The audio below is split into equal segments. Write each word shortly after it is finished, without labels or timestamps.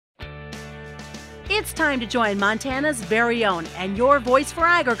It's time to join Montana's very own and your voice for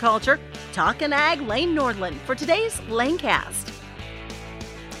agriculture, Talkin' Ag Lane Nordland, for today's Lanecast.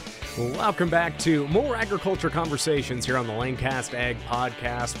 Welcome back to more agriculture conversations here on the Lanecast Ag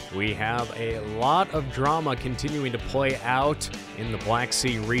Podcast. We have a lot of drama continuing to play out in the Black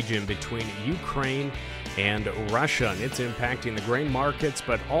Sea region between Ukraine and Russia, and it's impacting the grain markets,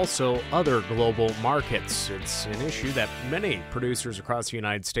 but also other global markets. It's an issue that many producers across the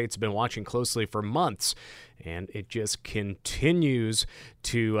United States have been watching closely for months, and it just continues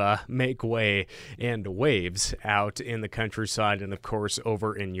to make way and waves out in the countryside and, of course,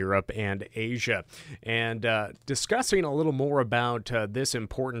 over in Europe and Asia. And discussing a little more about this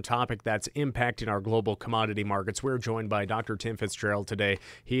important topic that's impacting our global commodity markets, we're joined by Dr. Tim Fitzgerald today.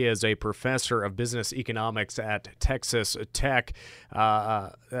 He is a professor of business economics at Texas Tech.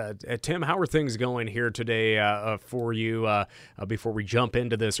 Tim, how are things going here today for you before we jump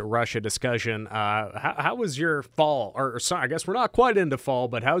into this Russia discussion? How was your fall? Or sorry, I guess we're not quite into fall,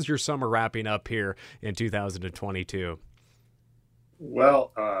 but how's your summer wrapping up here in 2022?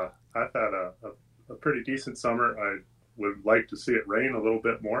 Well, I've had a pretty decent summer. I would like to see it rain a little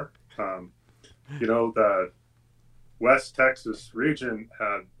bit more. The West Texas region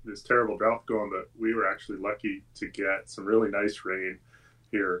had this terrible drought going, but we were actually lucky to get some really nice rain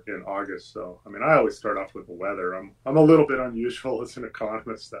here in August. So, I mean, I always start off with the weather. I'm a little bit unusual as an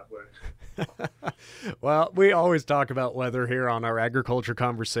economist that way. Well, we always talk about weather here on our agriculture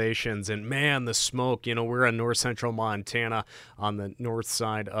conversations, and man, the smoke, we're in north central Montana on the north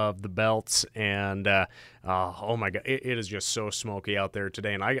side of the belts, and oh my God, it is just so smoky out there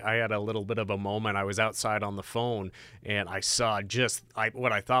today. And I had a little bit of a moment. I was outside on the phone and I saw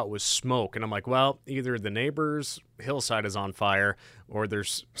what I thought was smoke, and I'm like, well, either the neighbor's hillside is on fire or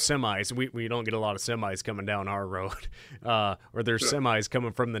there's semis. We don't get a lot of semis coming down our road, or there's semis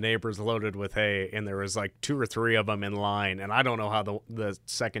coming from the neighbors loaded with hay, and there was like 2 or 3 of them in line, and I don't know how the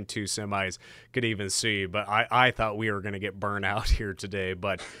second 2 semis could even see, but I thought we were going to get burned out here today.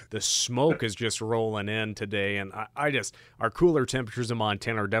 But the smoke is just rolling in today, and our cooler temperatures in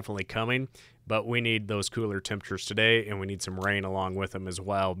Montana are definitely coming, but we need those cooler temperatures today, and we need some rain along with them as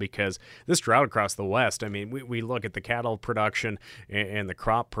well, because this drought across the West, I mean, we look at the cattle production and the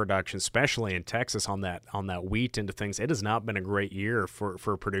crop production, especially in Texas on that wheat into things. It has not been a great year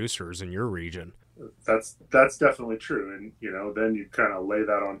for producers in your region. That's definitely true. And, then you kind of lay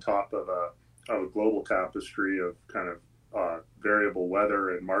that on top of a global tapestry of kind of variable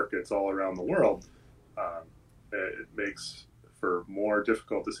weather and markets all around the world. It makes for more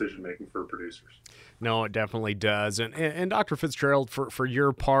difficult decision-making for producers. No, it definitely does. And Dr. Fitzgerald, for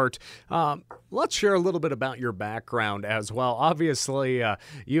your part, let's share a little bit about your background as well. Obviously,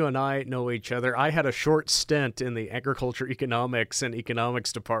 you and I know each other. I had a short stint in the agriculture economics and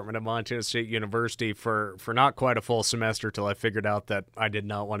economics department at Montana State University for not quite a full semester till I figured out that I did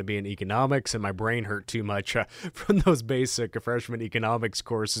not want to be in economics, and my brain hurt too much from those basic freshman economics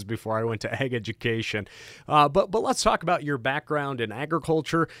courses before I went to ag education. But let's talk about your background in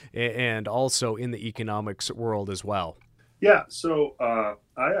agriculture and also in the economics world as well. Yeah, so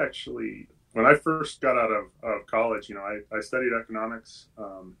I actually, when I first got out of college, I studied economics,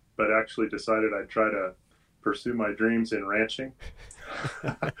 but actually decided I'd try to pursue my dreams in ranching.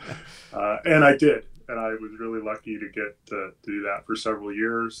 And I did. And I was really lucky to get to do that for several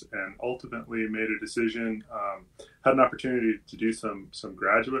years, and ultimately made a decision, had an opportunity to do some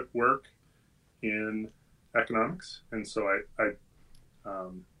graduate work in economics. And so I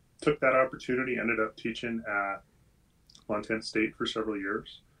took that opportunity, ended up teaching at Montana State for several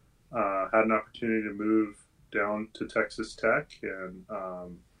years, had an opportunity to move down to Texas Tech, and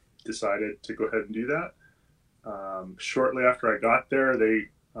decided to go ahead and do that. Shortly after I got there, they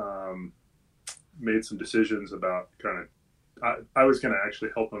made some decisions about I was going to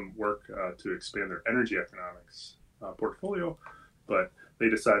actually help them work to expand their energy economics portfolio, but they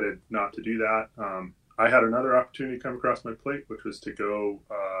decided not to do that. I had another opportunity come across my plate, which was to go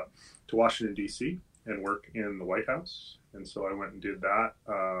to Washington, D.C. and work in the White House. And so I went and did that.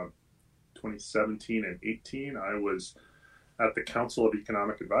 2017 and 18, I was at the Council of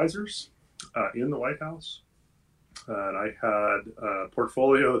Economic Advisors in the White House. And I had a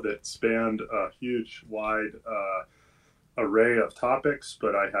portfolio that spanned a huge, wide array of topics,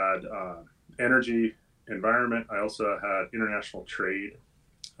 but I had energy, environment. I also had international trade,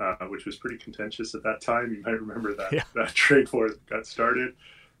 which was pretty contentious at that time. You might remember that, that trade war that got started.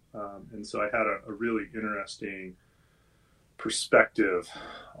 And so I had a really interesting perspective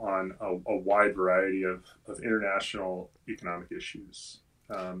on a wide variety of international economic issues.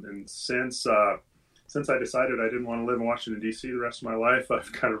 And since since I decided I didn't want to live in Washington, D.C. the rest of my life, I've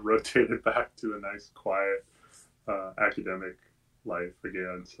kind of rotated back to a nice, quiet academic life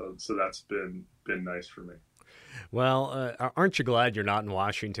again. So that's been nice for me. Well, aren't you glad you're not in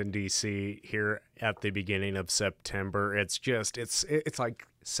Washington, D.C. here at the beginning of September? It's just, it's like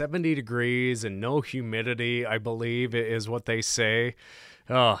 70 degrees and no humidity, I believe is what they say.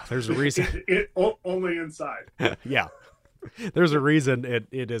 Oh, there's a reason. Only inside. Yeah. There's a reason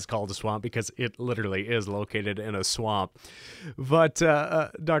it is called a swamp, because it literally is located in a swamp. But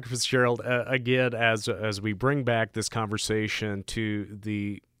Dr. Fitzgerald, again, as we bring back this conversation to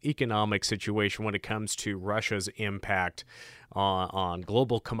the economic situation when it comes to Russia's impact on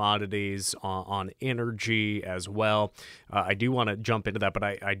global commodities, on energy as well. I do want to jump into that, but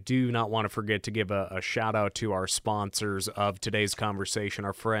I do not want to forget to give a shout out to our sponsors of today's conversation,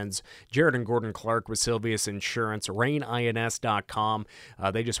 our friends Jared and Gordon Clark with Silvius Insurance, rainins.com.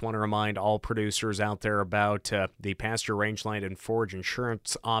 They just want to remind all producers out there about the pasture, rangeland, and forage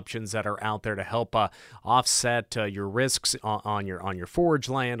insurance options that are out there to help offset your risks on your forage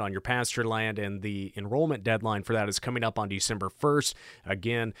land, on your pasture land, and the enrollment deadline for that is coming up on December 1st.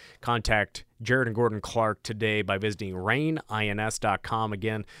 Again, contact Jared and Gordon Clark today by visiting rainins.com.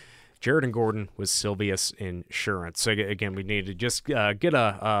 Again, Jared and Gordon with Silvius Insurance. So again, we need to just get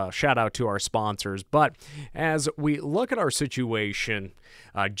a shout out to our sponsors. But as we look at our situation,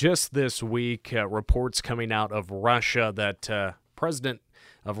 just this week, reports coming out of Russia that President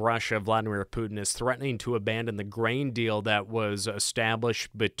of Russia, Vladimir Putin, is threatening to abandon the grain deal that was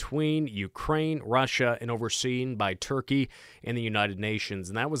established between Ukraine, Russia, and overseen by Turkey and the United Nations.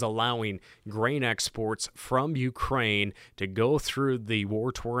 And that was allowing grain exports from Ukraine to go through the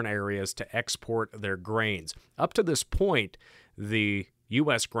war-torn areas to export their grains. Up to this point, the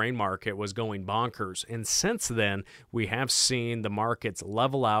U.S. grain market was going bonkers. And since then, we have seen the markets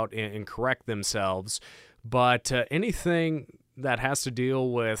level out and correct themselves. But anything that has to deal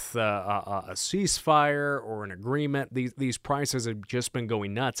with a ceasefire or an agreement, these prices have just been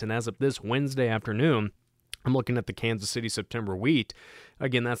going nuts. And as of this Wednesday afternoon, I'm looking at the Kansas City September wheat.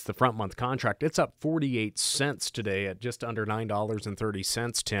 Again, that's the front month contract. It's up 48 cents today at just under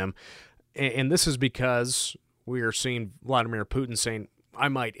 $9.30, Tim. And this is because we are seeing Vladimir Putin saying, I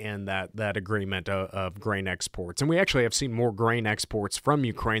might end that agreement of grain exports. And we actually have seen more grain exports from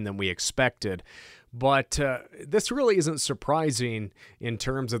Ukraine than we expected. But this really isn't surprising in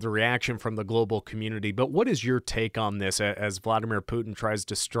terms of the reaction from the global community. But what is your take on this as Vladimir Putin tries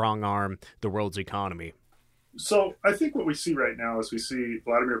to strong-arm the world's economy? So I think what we see right now is we see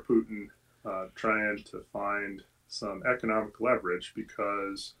Vladimir Putin trying to find some economic leverage,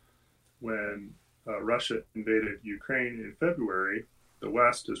 because when Russia invaded Ukraine in February, the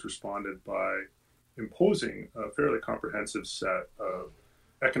West has responded by imposing a fairly comprehensive set of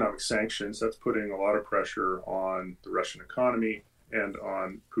economic sanctions. That's putting a lot of pressure on the Russian economy and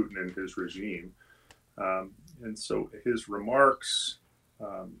on Putin and his regime. And so his remarks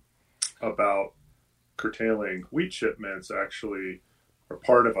about curtailing wheat shipments actually are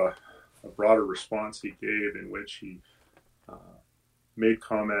part of a broader response he gave, in which he made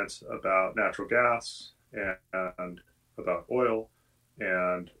comments about natural gas and about oil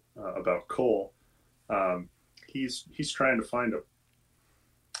and about coal. He's trying to find a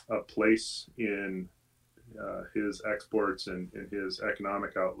place in his exports and in his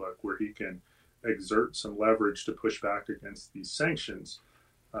economic outlook where he can exert some leverage to push back against these sanctions.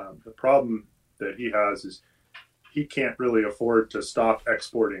 The problem that he has is he can't really afford to stop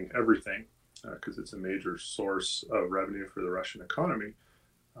exporting everything, because it's a major source of revenue for the Russian economy.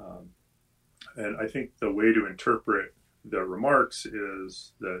 And I think the way to interpret the remarks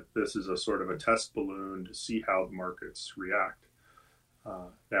is that this is a sort of a test balloon to see how the markets react.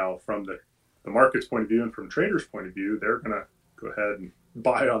 Now, from the market's point of view and from traders' point of view, they're going to go ahead and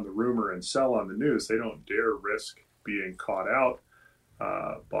buy on the rumor and sell on the news. They don't dare risk being caught out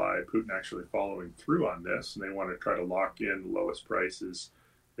by Putin actually following through on this, and they want to try to lock in the lowest prices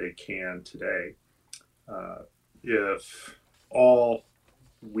they can today. If all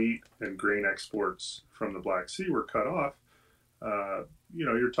wheat and grain exports from the Black Sea were cut off,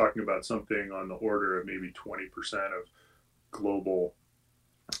 you're talking about something on the order of maybe 20% of global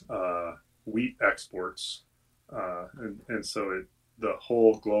wheat exports, and so the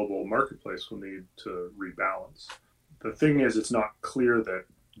whole global marketplace will need to rebalance. The thing is, it's not clear that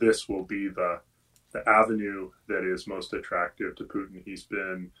this will be the avenue that is most attractive to Putin. He's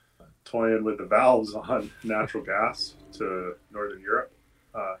been toying with the valves on natural gas to Northern Europe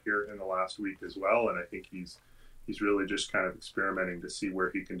here in the last week as well, and I think he's really just kind of experimenting to see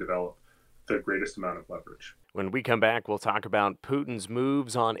where he can develop the greatest amount of leverage. When we come back, we'll talk about Putin's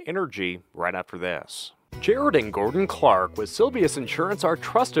moves on energy right after this. Jared and Gordon Clark with Sylvius Insurance are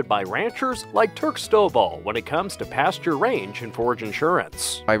trusted by ranchers like Turk Stovall when it comes to pasture range and forage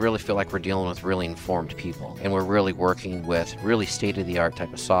insurance. I really feel like we're dealing with really informed people, and we're really working with really state-of-the-art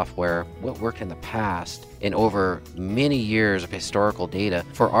type of software, what worked in the past, and over many years of historical data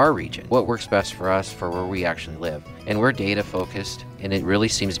for our region, what works best for us for where we actually live. And we're data-focused, and it really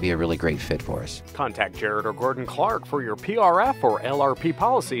seems to be a really great fit for us. Contact Jared or Gordon Clark for your PRF or LRP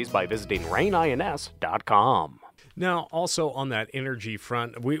policies by visiting rainins.com. Now, also on that energy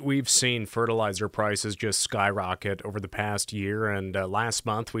front, we've seen fertilizer prices just skyrocket over the past year, and last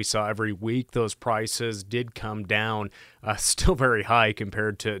month we saw every week those prices did come down, still very high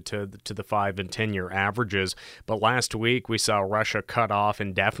compared to the 5 and 10-year averages. But last week we saw Russia cut off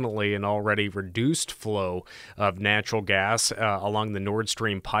indefinitely an already reduced flow of natural gas along the Nord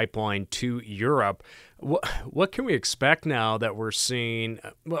Stream pipeline to Europe. What can we expect now that we're seeing?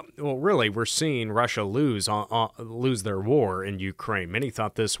 Well, really, we're seeing Russia lose their war in Ukraine. Many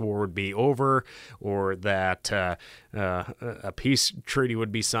thought this war would be over, or that a peace treaty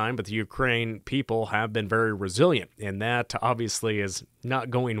would be signed. But the Ukraine people have been very resilient, and that obviously is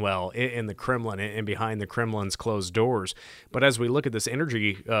not going well in the Kremlin and behind the Kremlin's closed doors. But as we look at this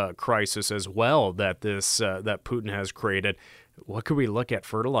energy crisis as well that that Putin has created, what could we look at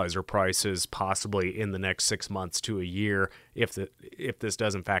fertilizer prices possibly in the next 6 months to a year if this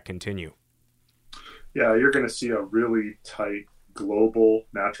does in fact continue? Yeah, you're going to see a really tight global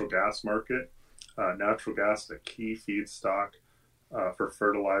natural gas market. Natural gas is a key feedstock for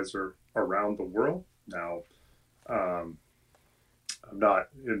fertilizer around the world. Now, I'm not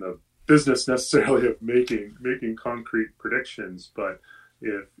in the business necessarily of making concrete predictions, but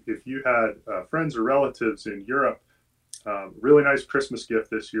if you had friends or relatives in Europe, really nice Christmas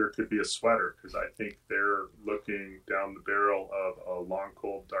gift this year could be a sweater, because I think they're looking down the barrel of a long,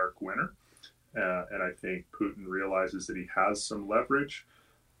 cold, dark winter. And I think Putin realizes that he has some leverage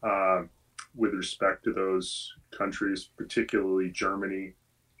with respect to those countries, particularly Germany,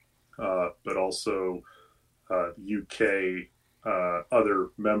 but also UK, other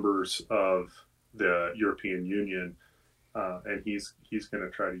members of the European Union. And he's going to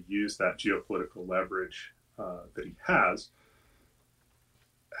try to use that geopolitical leverage that he has.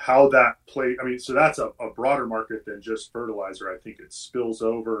 How that so that's a broader market than just fertilizer. I think it spills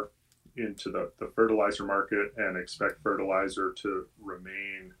over into the fertilizer market, and expect fertilizer to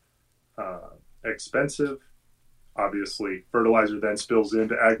remain expensive. Obviously, fertilizer then spills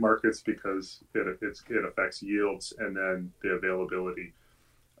into ag markets because it affects yields and then the availability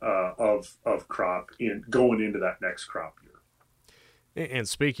of crop going into that next crop year. And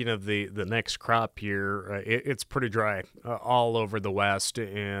speaking of the next crop year, it's pretty dry all over the West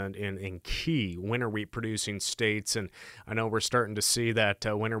and in key winter wheat producing states. And I know we're starting to see that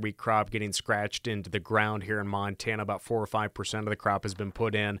winter wheat crop getting scratched into the ground here in Montana. About 4 or 5% of the crop has been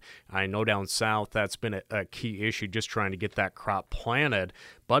put in. I know down south that's been a key issue, just trying to get that crop planted.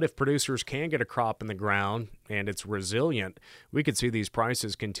 But if producers can get a crop in the ground and it's resilient, we could see these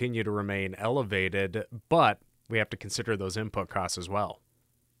prices continue to remain elevated. But we have to consider those input costs as well.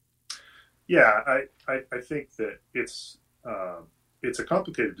 Yeah, I think that it's a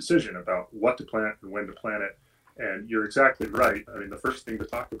complicated decision about what to plant and when to plant it. And you're exactly right. I mean, the first thing to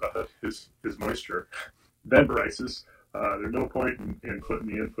talk about is moisture, then prices. There's no point in putting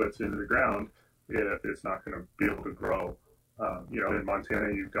the inputs into the ground if it's not going to be able to grow. In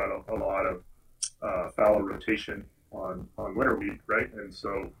Montana, you've got a lot of fallow rotation on winter wheat, right? And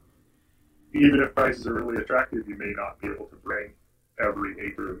so even if prices are really attractive, you may not be able to bring every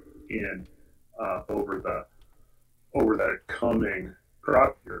acre in over that coming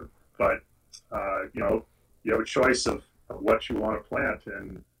crop year. But you have a choice of what you want to plant,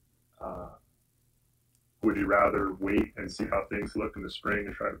 and would you rather wait and see how things look in the spring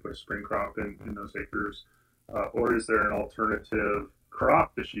and try to put a spring crop in those acres, or is there an alternative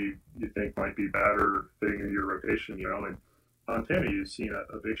crop that you think might be better fitting into your rotation? In Montana, you've seen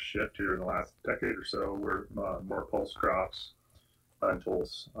a big shift here in the last decade or so, where more pulse crops,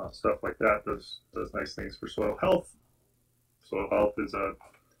 lentils, stuff like that does nice things for soil health. Soil health is a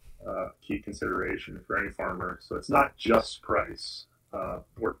key consideration for any farmer. So it's not just price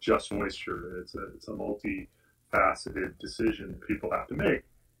or just moisture. It's a multifaceted decision that people have to make.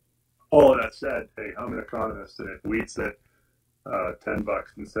 All of that said, hey, I'm an economist, and if wheat's at $10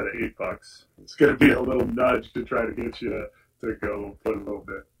 instead of $8, it's going to be a little nudge to try to get you to go put a little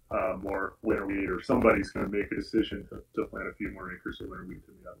bit more winter wheat, or somebody's going to make a decision to plant a few more acres of winter wheat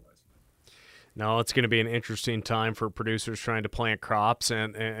than otherwise. No, it's going to be an interesting time for producers trying to plant crops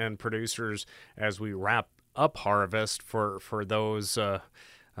and producers as we wrap up harvest for those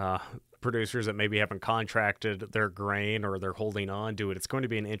producers that maybe haven't contracted their grain or they're holding on to it. It's going to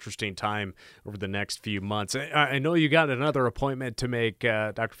be an interesting time over the next few months. I know you got another appointment to make,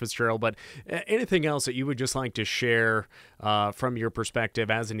 Dr. Fitzgerald, but anything else that you would just like to share from your perspective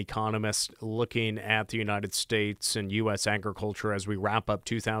as an economist looking at the United States and U.S. agriculture as we wrap up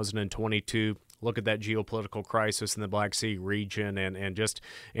 2022? Look at that geopolitical crisis in the Black Sea region and just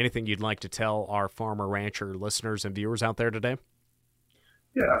anything you'd like to tell our farmer rancher listeners and viewers out there today?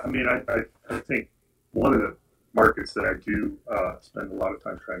 Yeah, I mean, I think one of the markets that I do spend a lot of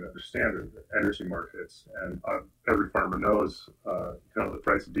time trying to understand are the energy markets. And every farmer knows, the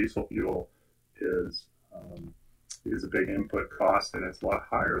price of diesel fuel is a big input cost, and it's a lot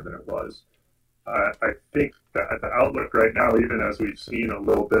higher than it was. I think that the outlook right now, even as we've seen a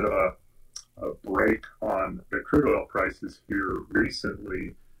little bit of a break on the crude oil prices here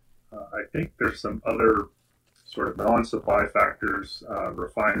recently, I think there's some other sort of non-supply factors,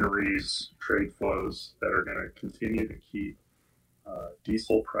 refineries, trade flows that are going to continue to keep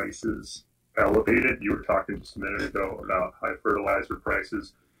diesel prices elevated. You were talking just a minute ago about high fertilizer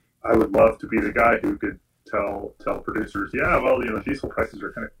prices. I would love to be the guy who could tell producers, diesel prices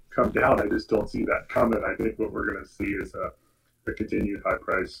are going to come down. I just don't see that coming. I think what we're going to see is a continued high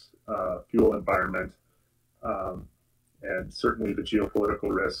price fuel environment, and certainly the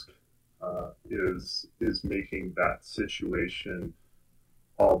geopolitical risk is making that situation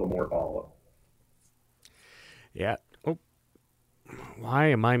all the more volatile. Yeah. Oh, why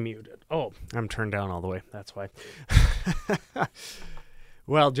am I muted? Oh, I'm turned down all the way. That's why.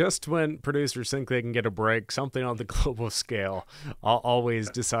 Well, just when producers think they can get a break, something on the global scale always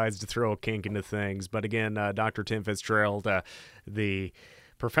decides to throw a kink into things. But again, Dr. Tim Fitzgerald, the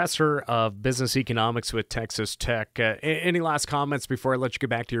professor of business economics with Texas Tech. Any last comments before I let you get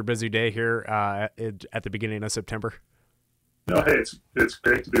back to your busy day here at the beginning of September? No, hey, it's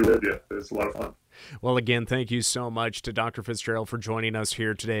great to be with you. It's a lot of fun. Well, again, thank you so much to Dr. Fitzgerald for joining us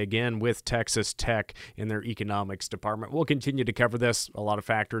here today again with Texas Tech in their economics department. We'll continue to cover this, a lot of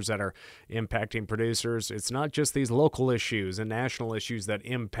factors that are impacting producers. It's not just these local issues and national issues that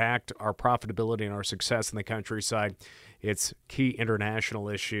impact our profitability and our success in the countryside. It's key international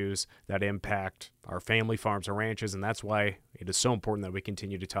issues that impact our family farms and ranches, and that's why it is so important that we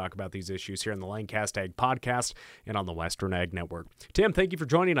continue to talk about these issues here on the Lanecast Ag Podcast and on the Western Ag Network. Tim, thank you for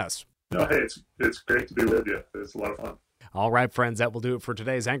joining us. No, hey, it's great to be with you. It's a lot of fun. All right, friends, that will do it for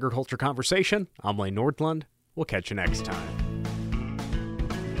today's Agriculture Conversation. I'm Lane Nordlund. We'll catch you next time.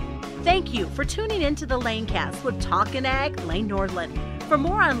 Thank you for tuning in to the Lanecast with Talkin' Ag, Lane Nordlund. For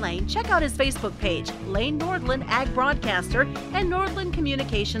more on Lane, check out his Facebook page, Lane Nordlund Ag Broadcaster, and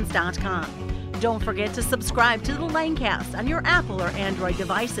NordlundCommunications.com. Don't forget to subscribe to the Lanecast on your Apple or Android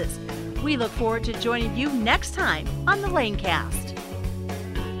devices. We look forward to joining you next time on the Lanecast.